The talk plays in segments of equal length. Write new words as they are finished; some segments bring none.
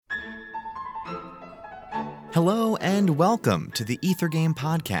Hello and welcome to the Ether Game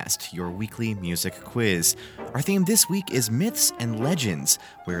Podcast, your weekly music quiz. Our theme this week is Myths and Legends,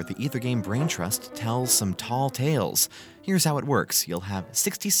 where the Ether Game Brain Trust tells some tall tales. Here's how it works. You'll have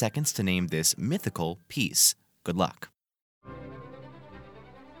 60 seconds to name this mythical piece. Good luck.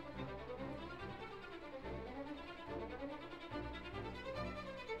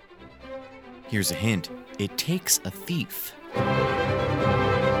 Here's a hint. It takes a thief.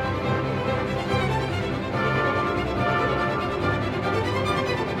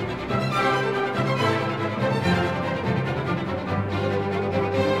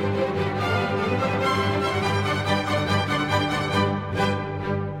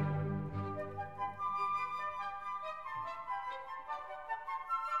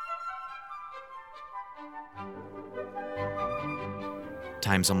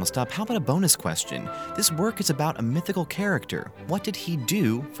 Time's almost up. How about a bonus question? This work is about a mythical character. What did he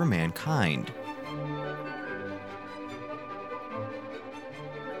do for mankind?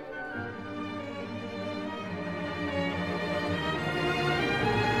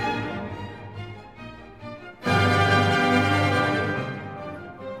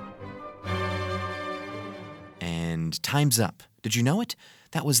 And time's up. Did you know it?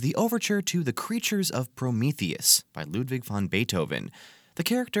 That was the overture to The Creatures of Prometheus by Ludwig van Beethoven. The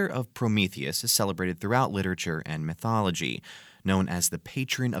character of Prometheus is celebrated throughout literature and mythology. Known as the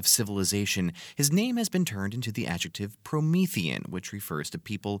patron of civilization, his name has been turned into the adjective Promethean, which refers to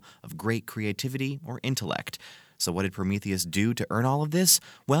people of great creativity or intellect. So what did Prometheus do to earn all of this?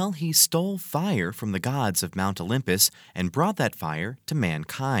 Well, he stole fire from the gods of Mount Olympus and brought that fire to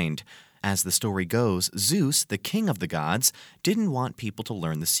mankind. As the story goes, Zeus, the king of the gods, didn't want people to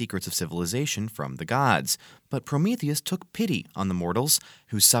learn the secrets of civilization from the gods. But Prometheus took pity on the mortals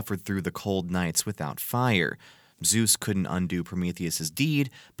who suffered through the cold nights without fire. Zeus couldn't undo Prometheus's deed,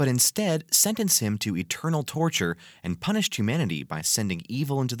 but instead sentenced him to eternal torture and punished humanity by sending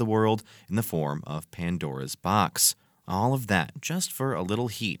evil into the world in the form of Pandora's box. All of that just for a little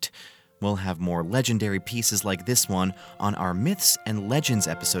heat. We'll have more legendary pieces like this one on our Myths and Legends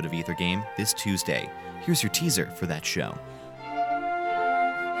episode of Ether Game this Tuesday. Here's your teaser for that show.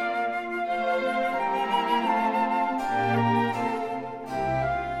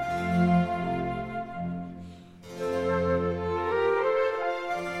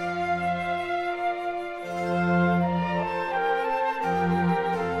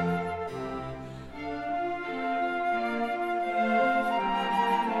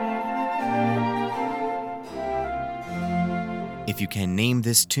 If you can name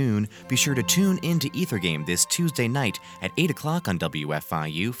this tune, be sure to tune into Ether Game this Tuesday night at 8 o'clock on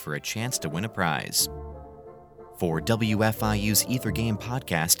WFIU for a chance to win a prize. For WFIU's Ether Game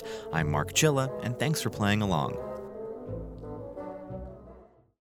podcast, I'm Mark Chilla, and thanks for playing along.